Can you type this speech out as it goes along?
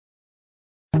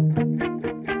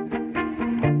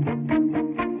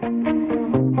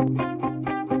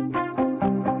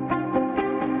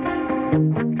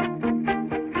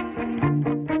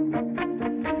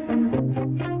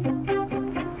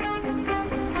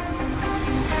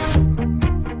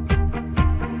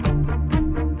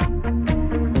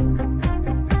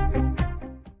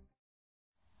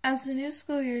As the new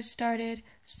school year started,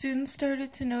 students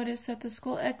started to notice that the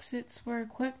school exits were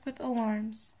equipped with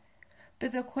alarms.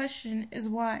 But the question is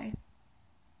why?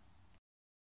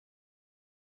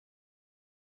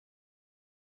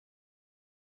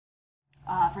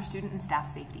 For student and staff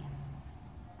safety.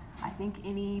 I think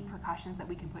any precautions that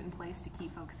we can put in place to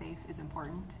keep folks safe is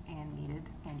important and needed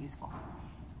and useful.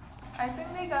 I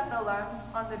think they got the alarms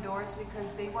on the doors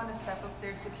because they want to step up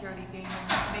their security game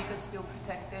and make us feel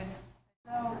protected.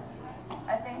 So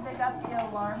I think they got the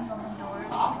alarms on the doors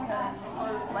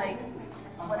because, like,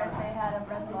 what if they had a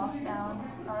red lockdown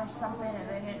or something and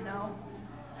they didn't know?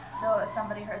 So if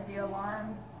somebody heard the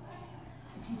alarm,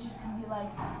 the teachers can be like,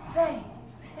 "Faye,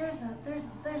 there's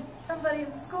somebody in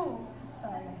the school."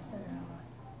 Sorry, I said it wrong.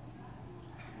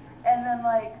 And then,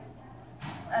 like,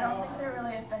 I don't think they're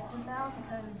really effective now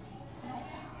because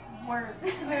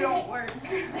they don't work.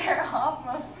 They're off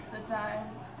most of the time.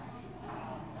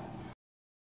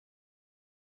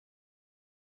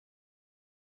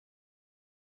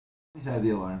 We had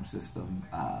the alarm system,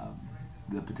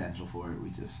 the potential for it. We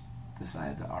just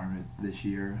decided to arm it this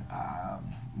year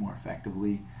more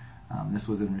effectively. This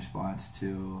was in response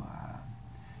to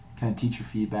kind of teacher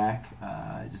feedback,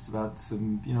 just about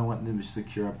some, wanting to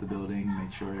secure up the building,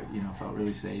 make sure it, felt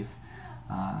really safe.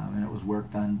 And it was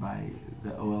work done by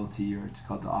the OLT, or it's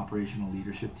called the Operational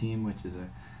Leadership Team, which is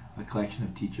a collection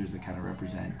of teachers that kind of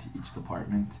represent each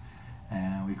department.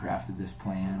 And we crafted this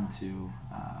plan to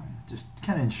just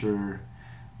kind of ensure,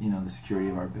 the security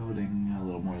of our building a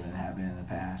little more than it had been in the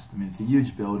past. I mean, it's a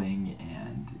huge building,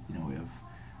 and we have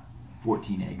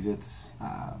 14 exits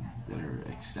that are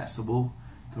accessible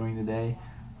during the day.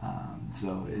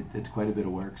 So it's quite a bit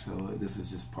of work. So this is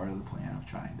just part of the plan of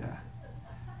trying to,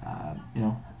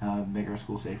 make our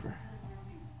school safer.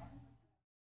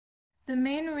 The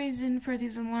main reason for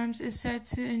these alarms is said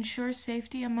to ensure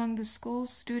safety among the school's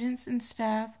students and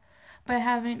staff by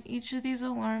having each of these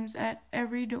alarms at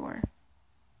every door.